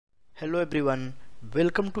Hello everyone,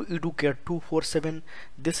 welcome to Educare 247.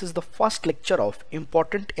 This is the first lecture of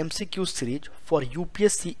important MCQ series for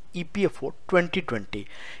UPSC EPFO 2020.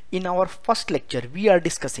 In our first lecture, we are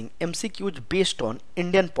discussing MCQs based on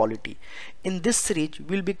Indian Polity. In this series,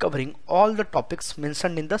 we will be covering all the topics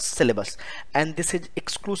mentioned in the syllabus, and this is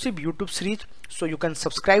exclusive YouTube series, so you can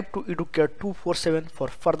subscribe to Educare 247 for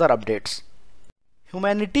further updates.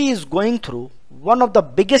 Humanity is going through one of the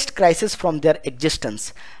biggest crises from their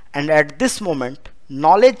existence, and at this moment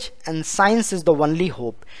knowledge and science is the only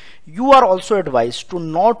hope. You are also advised to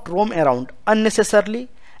not roam around unnecessarily.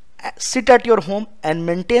 Sit at your home and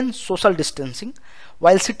maintain social distancing.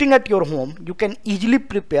 While sitting at your home, you can easily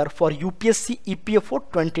prepare for UPSC EPFO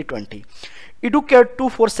 2020. Educare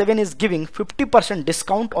 247 is giving 50%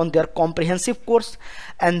 discount on their comprehensive course,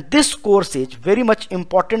 and this course is very much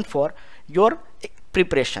important for your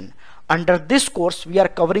preparation. Under this course, we are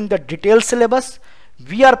covering the detailed syllabus.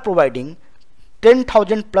 We are providing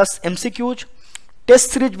 10,000 plus MCQs.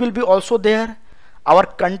 Test series will be also there. Our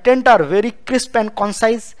content are very crisp and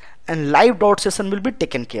concise, and live doubt session will be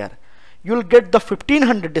taken care. You will get the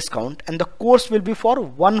 1500 discount, and the course will be for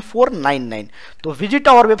 1499. So visit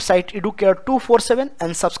our website Educare 247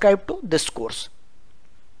 and subscribe to this course.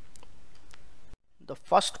 The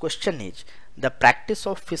first question is, the practice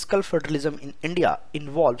of fiscal federalism in India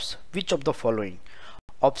involves which of the following?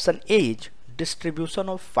 Option A is distribution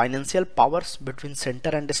of financial powers between center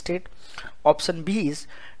and state. Option B is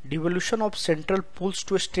devolution of central pools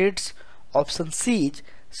to states. Option C is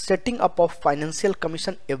setting up of financial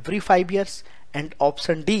commission every 5 years, and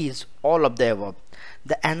option D is all of the above.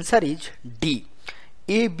 The answer is D.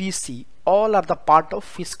 A, B, C all are the part of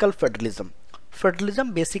fiscal federalism.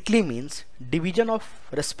 Federalism basically means division of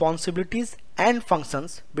responsibilities and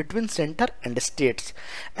functions between center and states,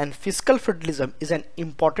 and fiscal federalism is an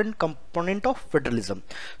important component of federalism.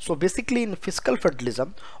 So basically in fiscal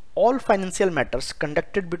federalism, all financial matters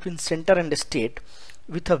conducted between center and state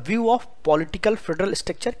with a view of political federal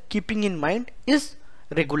structure keeping in mind is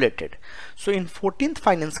regulated. So in 14th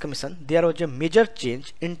Finance Commission, there was a major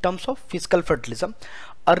change in terms of fiscal federalism.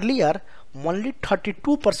 Earlier, only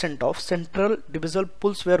 32% of central divisible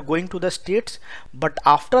pools were going to the states, but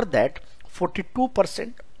after that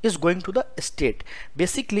 42% is going to the state.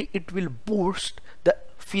 Basically, it will boost the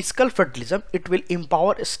fiscal federalism. It will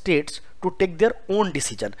empower states to take their own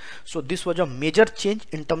decision. So this was a major change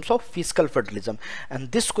in terms of fiscal federalism,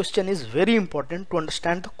 and this question is very important to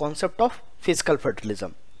understand the concept of fiscal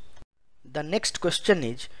federalism. The next question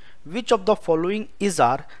is, which of the following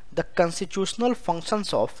are the constitutional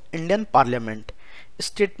functions of Indian Parliament?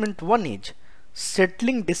 Statement 1 is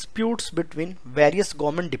settling disputes between various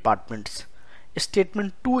government departments.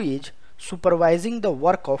 Statement 2 is supervising the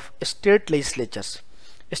work of state legislatures.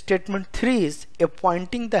 Statement 3 is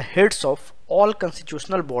appointing the heads of all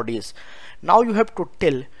constitutional bodies. Now you have to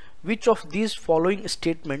tell which of these following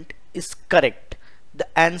statement is correct. The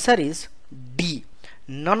answer is D.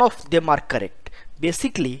 None of them are correct.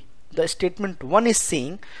 Basically, the statement 1 is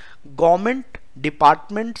saying government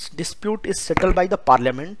department's dispute is settled by the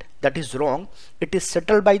parliament. That is wrong. It is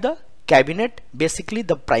settled by the cabinet, basically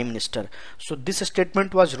the prime minister. So this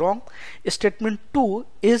statement was wrong. Statement 2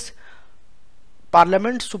 is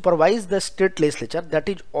parliament supervise the state legislature. That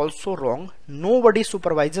is also wrong. Nobody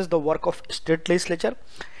supervises the work of state legislature.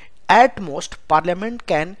 At most, parliament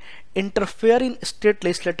can interfere in state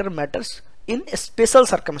legislature matters in special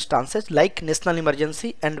circumstances like national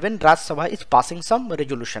emergency and when Raj Sabha is passing some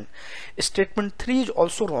resolution. Statement 3 is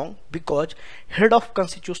also wrong because head of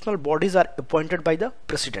constitutional bodies are appointed by the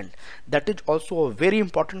president. That is also a very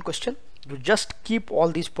important question. You just keep all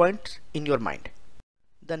these points in your mind.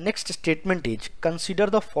 The next statement is consider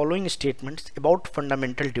the following statements about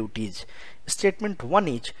fundamental duties. Statement 1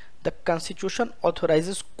 is the Constitution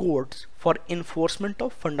authorizes courts for enforcement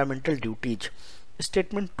of fundamental duties.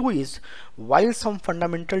 Statement 2 is while some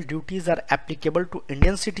fundamental duties are applicable to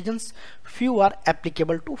Indian citizens, few are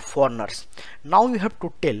applicable to foreigners. Now you have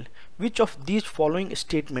to tell which of these following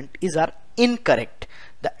statements are incorrect.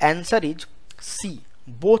 The answer is C.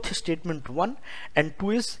 Both statement 1 and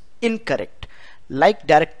 2 is incorrect. Like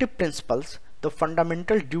directive principles, the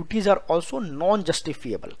fundamental duties are also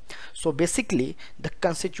non-justifiable. So basically, the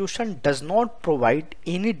Constitution does not provide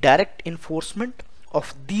any direct enforcement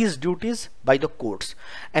of these duties by the courts,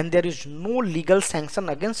 and there is no legal sanction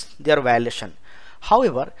against their violation.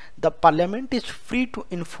 However, the parliament is free to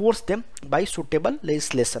enforce them by suitable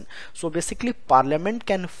legislation. So basically, parliament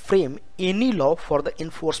can frame any law for the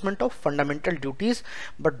enforcement of fundamental duties,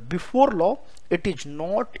 but before law it is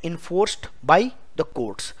not enforced by the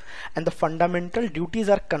courts, and the fundamental duties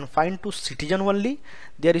are confined to citizen only.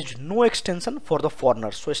 There is no extension for the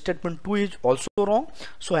foreigner. So statement 2 is also wrong.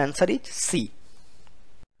 So answer is C.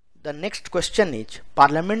 The next question is,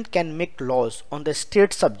 Parliament can make laws on the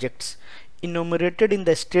state subjects enumerated in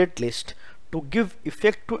the state list to give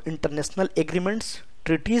effect to international agreements,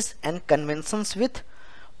 treaties and conventions with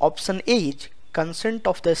option A is consent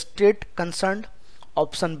of the state concerned,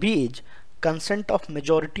 option B is consent of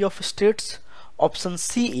majority of states, option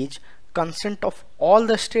C is consent of all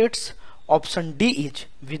the states, option D is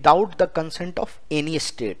without the consent of any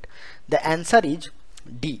state. The answer is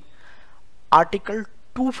D. Article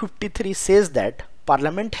 253 says that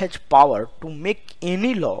Parliament has power to make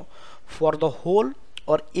any law for the whole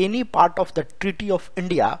or any part of the Treaty of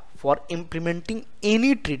India for implementing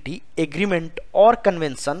any treaty, agreement or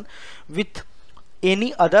convention with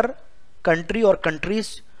any other country or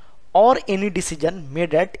countries, or any decision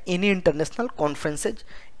made at any international conferences,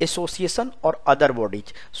 association or other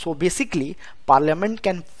bodies. So basically Parliament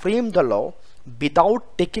can frame the law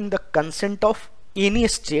without taking the consent of any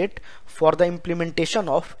state for the implementation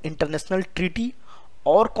of international treaty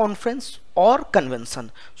or conference or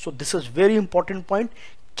convention. So this is very important point.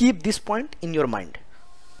 Keep this point in your mind.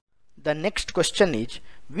 The next question is,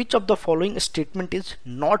 which of the following statement is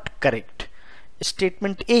not correct?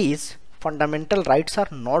 Statement A is fundamental rights are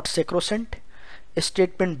not sacrosanct.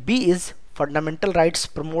 Statement B is fundamental rights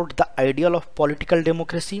promote the ideal of political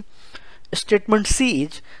democracy. Statement C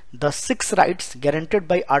is the 6 rights guaranteed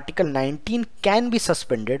by Article 19 can be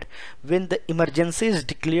suspended when the emergency is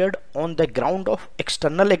declared on the ground of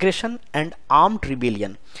external aggression and armed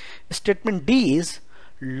rebellion. Statement D is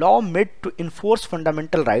law made to enforce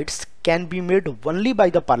fundamental rights can be made only by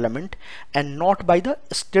the Parliament and not by the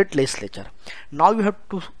state legislature. Now you have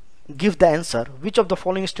to give the answer which of the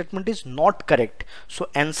following statement is not correct. So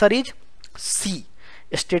answer is C.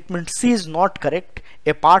 Statement C is not correct.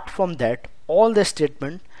 Apart from that, all the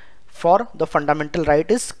statement for the fundamental right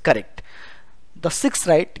is correct. The 6th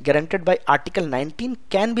right guaranteed by Article 19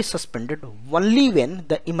 can be suspended only when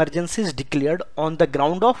the emergency is declared on the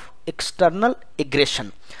ground of external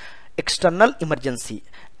aggression, external emergency,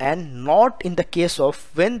 and not in the case of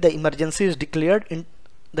when the emergency is declared in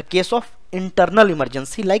the case of internal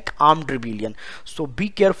emergency like armed rebellion. So be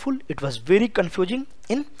careful, it was very confusing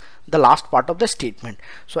in the last part of the statement.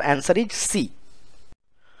 So answer is C.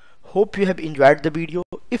 Hope you have enjoyed the video.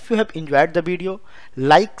 If you have enjoyed the video,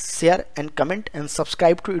 like, share and comment and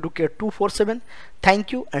subscribe to Educate 247.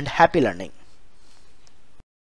 Thank you and happy learning.